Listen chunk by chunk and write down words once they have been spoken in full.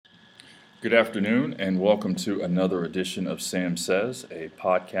Good afternoon, and welcome to another edition of Sam Says, a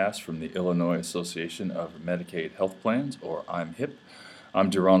podcast from the Illinois Association of Medicaid Health Plans, or I'm HIP. I'm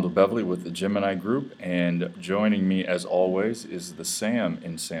Durandal Beverly with the Gemini Group, and joining me, as always, is the Sam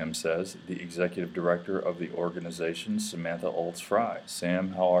in Sam Says, the Executive Director of the organization, Samantha Olds-Fry.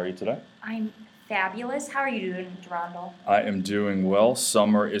 Sam, how are you today? I'm fabulous. How are you doing, Durandal? I am doing well.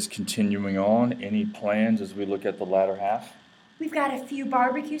 Summer is continuing on. Any plans as we look at the latter half? We've got a few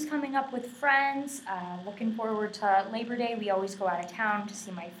barbecues coming up with friends. Looking forward to Labor Day. We always go out of town to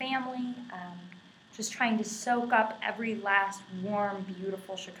see my family. Just trying to soak up every last warm,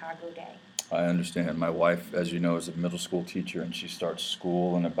 beautiful Chicago day. I understand. My wife, as you know, is a middle school teacher, and she starts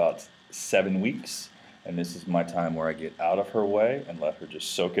school in about 7 weeks. And this is my time where I get out of her way and let her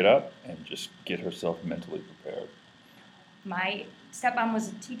just soak it up and just get herself mentally prepared. My stepmom was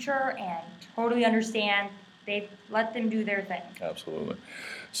a teacher and totally understand. They let them do their thing. Absolutely.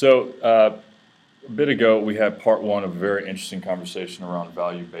 So, a bit ago, we had part one of a very interesting conversation around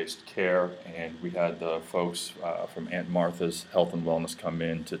value-based care, and we had the folks from Aunt Martha's Health and Wellness come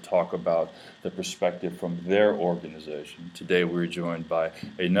in to talk about the perspective from their organization. Today, we're joined by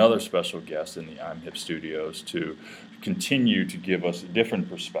another special guest in the I'm HIP studios to continue to give us a different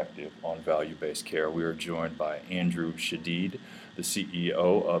perspective on value-based care. We are joined by Andrew Shadid, the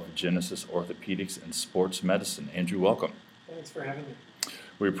CEO of Genesis Orthopedics and Sports Medicine. Andrew, welcome. Thanks for having me.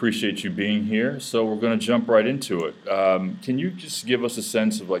 We appreciate you being here, so we're going to jump right into it. Can you just give us a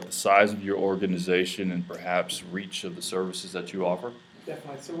sense of like the size of your organization and perhaps reach of the services that you offer?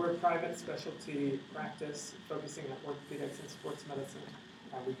 Definitely. So we're a private specialty practice focusing on orthopedics and sports medicine.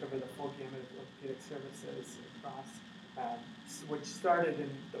 We cover the full gamut of orthopedic services across, which started in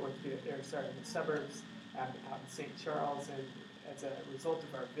the orthopedic area, started in the suburbs, out in St. Charles, and as a result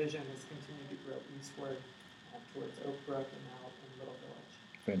of our vision, has continued to grow eastward towards Oak Brook and now in Little Village.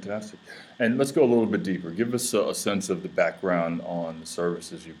 Fantastic. And let's go a little bit deeper. Give us a sense of the background on the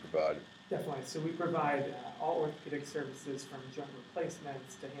services you provide. Definitely. So we provide all orthopedic services from joint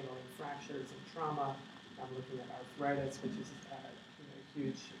replacements to handling fractures and trauma. I'm looking at arthritis, which is a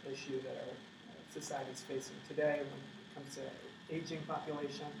huge issue that our society is facing today when it comes to aging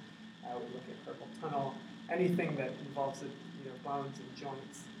population. We look at carpal tunnel, anything that involves bones and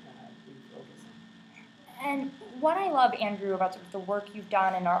joints. We focus on. And what I love, Andrew, about the work you've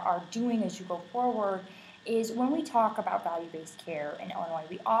done and are doing as you go forward is when we talk about value-based care in Illinois,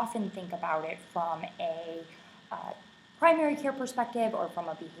 we often think about it from a primary care perspective or from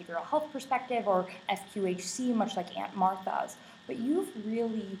a behavioral health perspective or FQHC, much like Aunt Martha's. But you've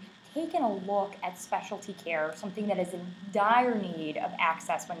really taken a look at specialty care, something that is in dire need of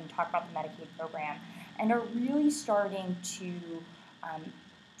access when you talk about the Medicaid program, and are really starting to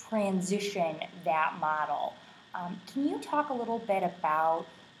transition that model. Can you talk a little bit about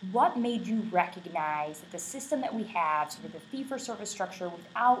what made you recognize that the system that we have, sort of the fee-for-service structure,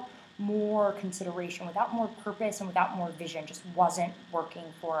 without more consideration, without more purpose, and without more vision, just wasn't working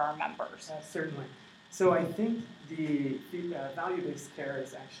for our members? Certainly. So I think the value-based care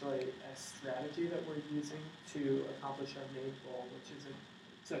is actually a strategy that we're using to accomplish our main goal, which is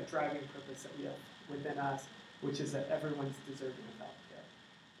a driving purpose that we have within us, which is that everyone's deserving of health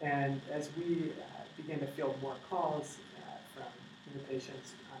care. And as we began to field more calls from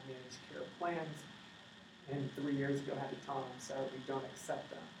patients on managed care plans, and 3 years ago had to tell them, sorry, we don't accept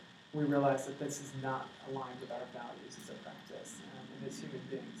them, we realized that this is not aligned with our values as a practice and as human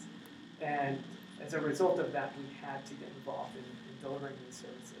beings. And as a result of that, we had to get involved in delivering these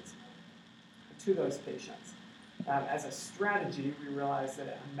services to those patients. As a strategy, we realized that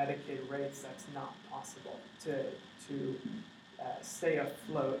at Medicaid rates, that's not possible to stay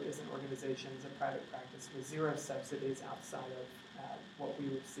afloat as an organization, as a private practice, with zero subsidies outside of what we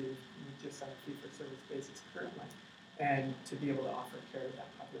receive just on a fee-for-service basis currently, and to be able to offer care to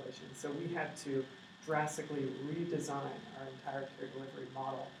that population. So we had to drastically redesign our entire care delivery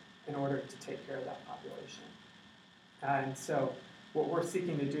model in order to take care of that population. And so what we're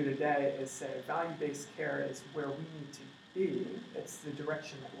seeking to do today is say value-based care is where we need to be. It's the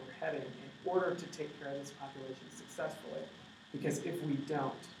direction that we're heading in order to take care of this population successfully. Because if we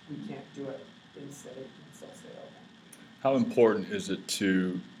don't, we can't do it and still stay open. How important is it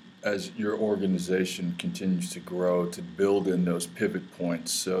to, as your organization continues to grow, to build in those pivot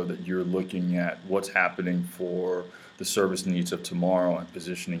points so that you're looking at what's happening for the service needs of tomorrow and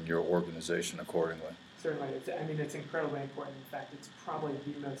positioning your organization accordingly? Certainly. It's incredibly important. In fact, it's probably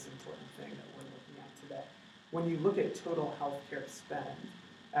the most important thing that we're looking at today. When you look at total healthcare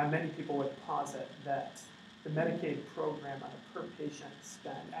spend, many people would posit that the Medicaid program on a per patient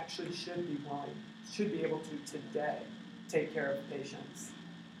spend actually should be able to today take care of patients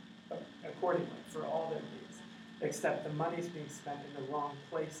accordingly for all their needs, except the money's being spent in the wrong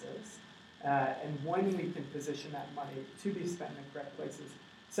places. And when we can position that money to be spent in the correct places,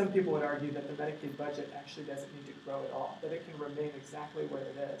 some people would argue that the Medicaid budget actually doesn't need to grow at all, that it can remain exactly where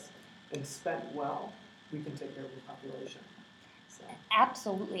it is. And spent well, we can take care of the population. So.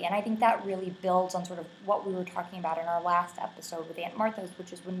 Absolutely, and I think that really builds on sort of what we were talking about in our last episode with Aunt Martha's,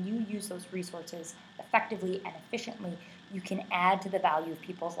 which is when you use those resources effectively and efficiently, you can add to the value of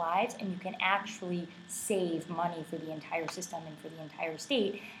people's lives, and you can actually save money for the entire system and for the entire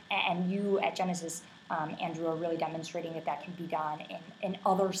state. And you at Genesis, Andrew, are really demonstrating that that can be done in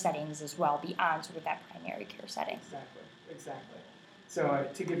other settings as well, beyond sort of that primary care setting. Exactly. So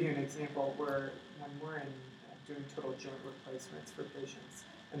to give you an example, when we're in doing total joint replacements for patients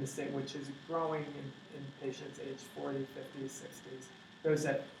in the state, which is growing in patients aged 40, 50, 60s, those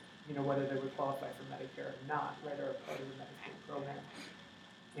that, whether they would qualify for Medicare or not, right, are part of the Medicaid program.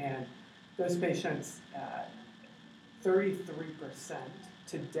 And those patients, 33%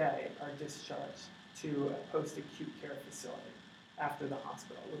 today are discharged to a post-acute care facility after the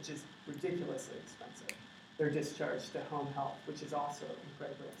hospital, which is ridiculously expensive. They're discharged to home health, which is also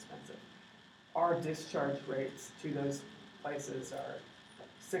incredibly expensive. Our discharge rates to those places are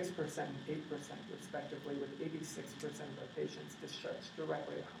 6% and 8% respectively, with 86% of our patients discharged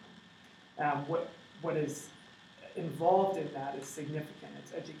directly at home. What is involved in that is significant.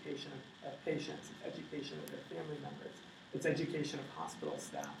 It's education of patients, it's education of their family members, it's education of hospital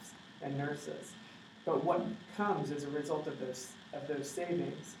staffs and nurses. But what comes as a result of those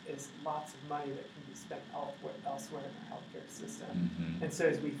savings is lots of money that can be spent elsewhere in the healthcare system. Mm-hmm. And so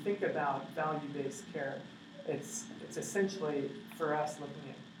as we think about value-based care, it's essentially for us looking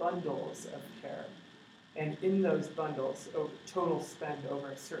at bundles of care. And in those bundles, total spend over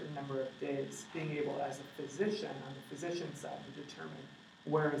a certain number of days, being able as a physician, on the physician side, to determine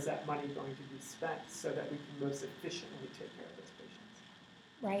where is that money going to be spent so that we can most efficiently take care of those patients.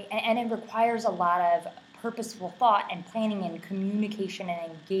 Right, and it requires a lot of purposeful thought and planning and communication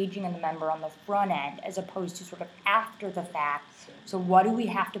and engaging in the member on the front end as opposed to sort of after the fact. So what do we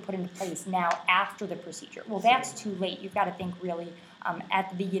have to put into place now after the procedure? Well, that's too late. You've got to think really at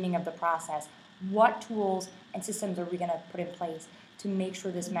the beginning of the process. What tools and systems are we going to put in place to make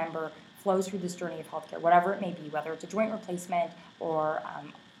sure this member flows through this journey of healthcare, whatever it may be, whether it's a joint replacement or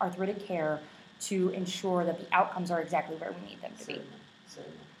arthritic care, to ensure that the outcomes are exactly where we need them to be.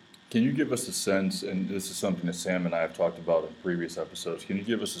 Certainly. Can you give us a sense, and this is something that Sam and I have talked about in previous episodes, can you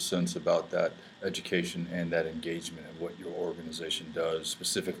give us a sense about that education and that engagement and what your organization does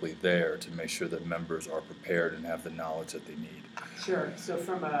specifically there to make sure that members are prepared and have the knowledge that they need? Sure. So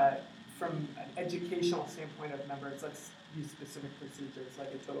from an educational standpoint of members, let's use specific procedures like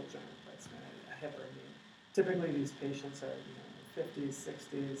a total joint replacement, a hip or a knee. Typically these patients are in their 50s,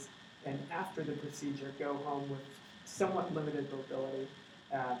 60s, and after the procedure go home with somewhat limited mobility.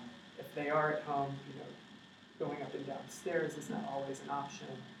 If they are at home, going up and down stairs is not always an option.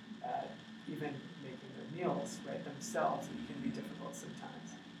 Even making their meals right themselves, it can be difficult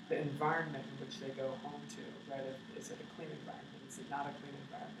sometimes. The environment in which they go home to, right? Is it a clean environment? Is it not a clean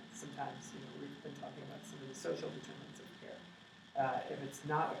environment? Sometimes, we've been talking about some of the social determinants of care. If it's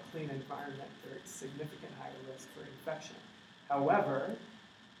not a clean environment, there's significant higher risk for infection. However,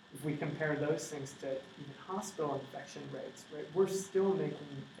 if we compare those things to even hospital infection rates, right, we're still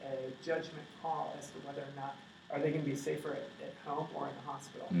making a judgment call as to whether or not are they going to be safer at home or in the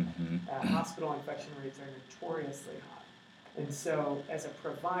hospital. Mm-hmm. Hospital infection rates are notoriously high. And so as a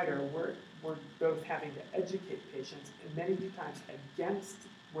provider, we're both having to educate patients and many times against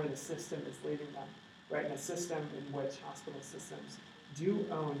where the system is leading them, right? In a system in which hospital systems do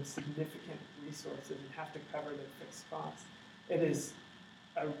own significant resources and have to cover their fixed costs, it is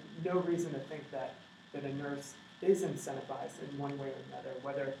no reason to think that a nurse is incentivized in one way or another,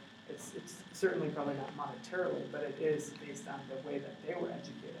 whether it's certainly probably not monetarily, but it is based on the way that they were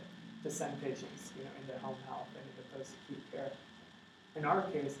educated to send patients, into home health and into post-acute care. In our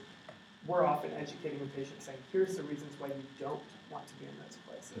case, we're often educating the patient saying, here's the reasons why you don't want to be in those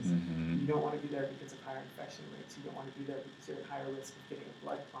places. Mm-hmm. You don't want to be there because of higher infection rates. You don't want to be there because you're at higher risk of getting a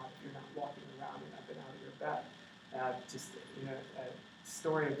blood clot if you're not walking around and up and out of your bed. A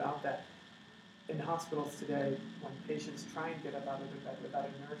story about that. In hospitals today, when patients try and get up out of their bed without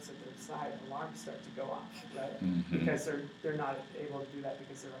a nurse at their side, alarms start to go off, right? Mm-hmm. Because they're not able to do that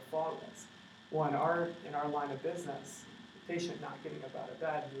because they're a fall risk. Well, in our line of business, the patient not getting up out of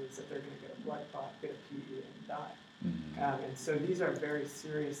bed means that they're going to get a blood clot, get a PE, and die. Mm-hmm. And so these are very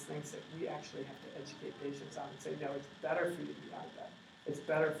serious things that we actually have to educate patients on and say, no, it's better for you to be out of bed. It's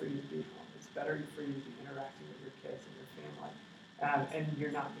better for you to be home. It's better for you to be interacting with your kids and your family. And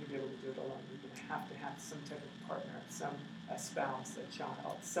you're not going to be able to do it alone. You're going to have some type of partner, a spouse, a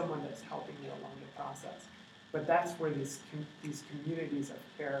child, someone that's helping you along the process. But that's where these communities of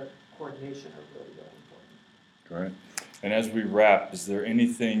care coordination are really, really important. Great. And as we wrap, is there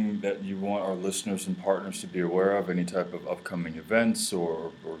anything that you want our listeners and partners to be aware of? Any type of upcoming events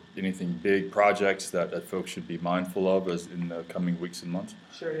or anything big projects that folks should be mindful of as in the coming weeks and months?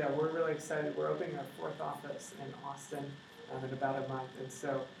 Sure, yeah, we're really excited. We're opening our 4th office in Austin in about a month, and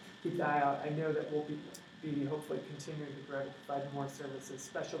so keep the eye out. I know that we'll be hopefully continuing to grow to provide more services.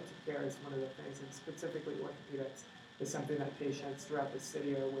 Specialty care is one of the things, and specifically orthopedics is something that patients throughout the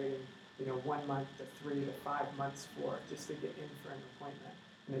city are waiting 1 month to 3 to 5 months for just to get in for an appointment.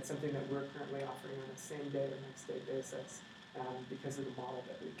 And it's something that we're currently offering on a same day or next day basis because of the model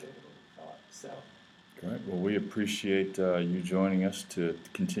that we've been able to develop. So. Great. Well, we appreciate you joining us to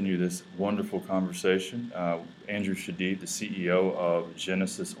continue this wonderful conversation. Andrew Shadid, the CEO of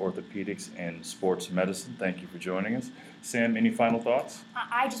Genesis Orthopedics and Sports Medicine, thank you for joining us. Sam, any final thoughts?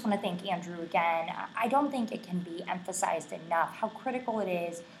 I just want to thank Andrew again. I don't think it can be emphasized enough how critical it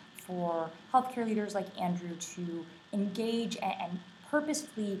is for healthcare leaders like Andrew to engage and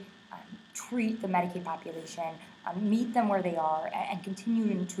purposefully treat the Medicaid population, meet them where they are, and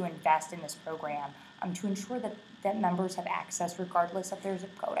continue to invest in this program to ensure that members have access regardless of their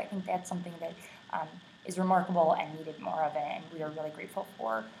zip code. I think that's something that is remarkable and needed more of, and we are really grateful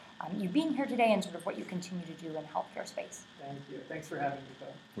for you being here today and sort of what you continue to do in the healthcare space. Thank you. Thanks for having me, Bill.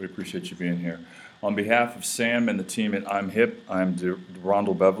 We appreciate you being here. On behalf of Sam and the team at I'm Hip, I'm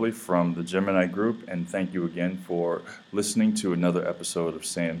Rondell Beverly from the Gemini Group, and thank you again for listening to another episode of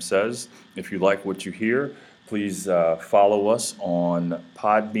Sam Says. If you like what you hear, please follow us on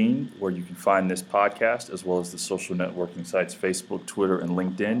Podbean, where you can find this podcast, as well as the social networking sites Facebook, Twitter, and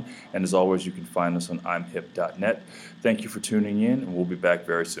LinkedIn. And as always, you can find us on imhip.net. Thank you for tuning in, and we'll be back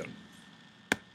very soon.